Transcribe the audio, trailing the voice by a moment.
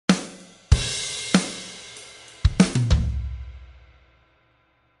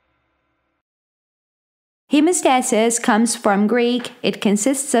Hemostasis comes from Greek. It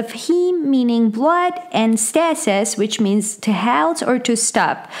consists of hem, meaning blood, and stasis, which means to halt or to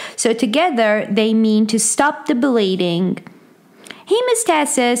stop. So together, they mean to stop the bleeding.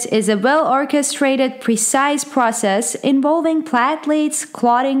 Hemostasis is a well-orchestrated, precise process involving platelets,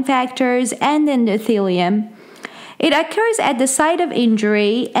 clotting factors, and endothelium. It occurs at the site of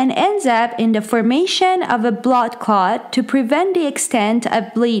injury and ends up in the formation of a blood clot to prevent the extent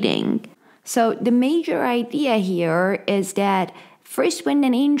of bleeding. So the major idea here is that first, when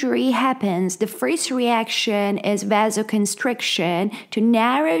an injury happens, the first reaction is vasoconstriction to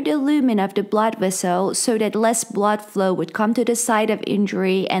narrow the lumen of the blood vessel so that less blood flow would come to the site of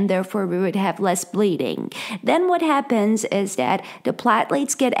injury and therefore we would have less bleeding. Then what happens is that the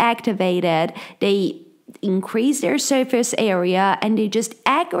platelets get activated, they increase their surface area, and they just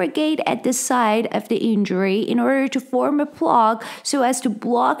aggregate at the site of the injury in order to form a plug so as to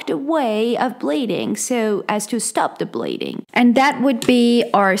block the way of bleeding, so as to stop the bleeding. And that would be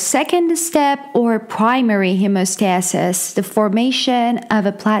our second step, or primary hemostasis, the formation of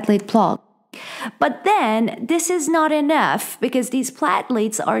a platelet plug. But then this is not enough because these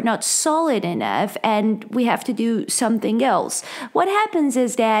platelets are not solid enough and we have to do something else. What happens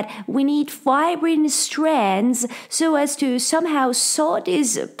is that we need fibrin strands so as to somehow sew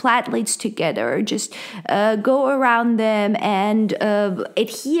these platelets together, just go around them and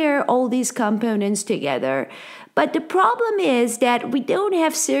adhere all these components together. But the problem is that we don't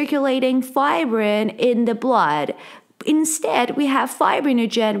have circulating fibrin in the blood. Instead, we have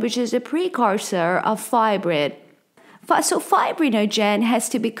fibrinogen, which is a precursor of fibrin. So fibrinogen has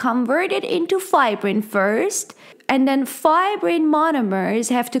to be converted into fibrin first, and then fibrin monomers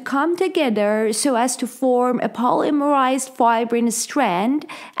have to come together so as to form a polymerized fibrin strand,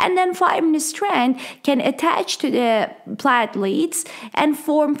 and then fibrin strand can attach to the platelets and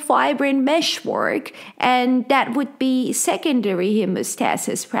form fibrin meshwork, and that would be secondary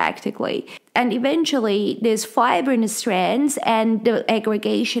hemostasis practically. And eventually, these fibrin strands and the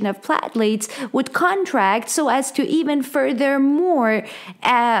aggregation of platelets would contract so as to even furthermore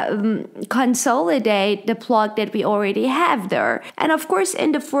consolidate the plug that we already have there. And of course,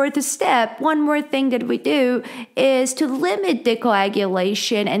 in the fourth step, one more thing that we do is to limit the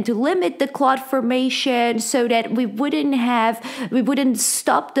coagulation and to limit the clot formation so that we wouldn't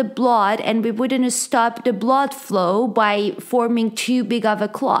stop the blood and we wouldn't stop the blood flow by forming too big of a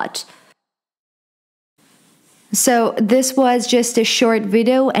clot. So this was just a short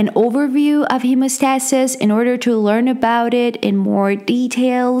video, an overview of hemostasis. In order to learn about it in more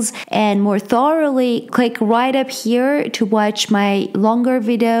details and more thoroughly, click right up here to watch my longer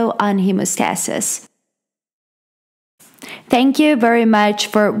video on hemostasis. Thank you very much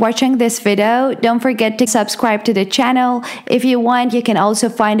for watching this video. Don't forget to subscribe to the channel. If you want, you can also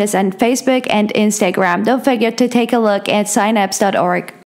find us on Facebook and Instagram. Don't forget to take a look at signups.org.